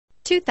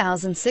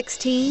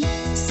2016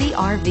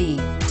 CR-V.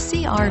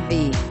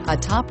 CR-V, a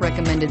top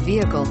recommended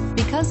vehicle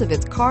because of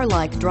its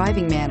car-like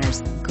driving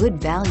manners, good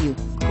value,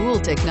 cool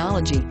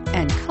technology,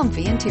 and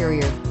comfy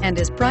interior, and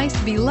is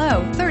priced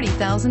below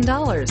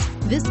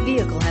 $30,000. This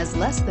vehicle has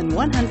less than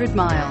 100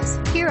 miles.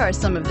 Here are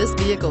some of this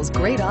vehicle's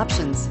great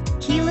options: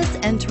 keyless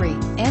entry,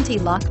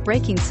 anti-lock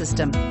braking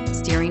system,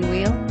 steering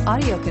wheel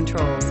audio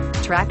controls,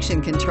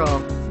 traction control,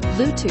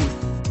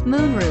 Bluetooth,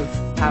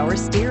 moonroof, power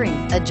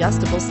steering,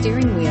 adjustable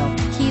steering wheel,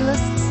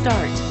 keyless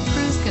start,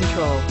 cruise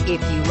control.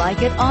 If you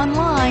like it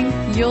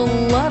online, you'll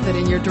love it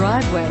in your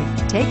driveway.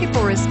 Take it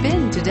for a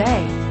spin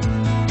today.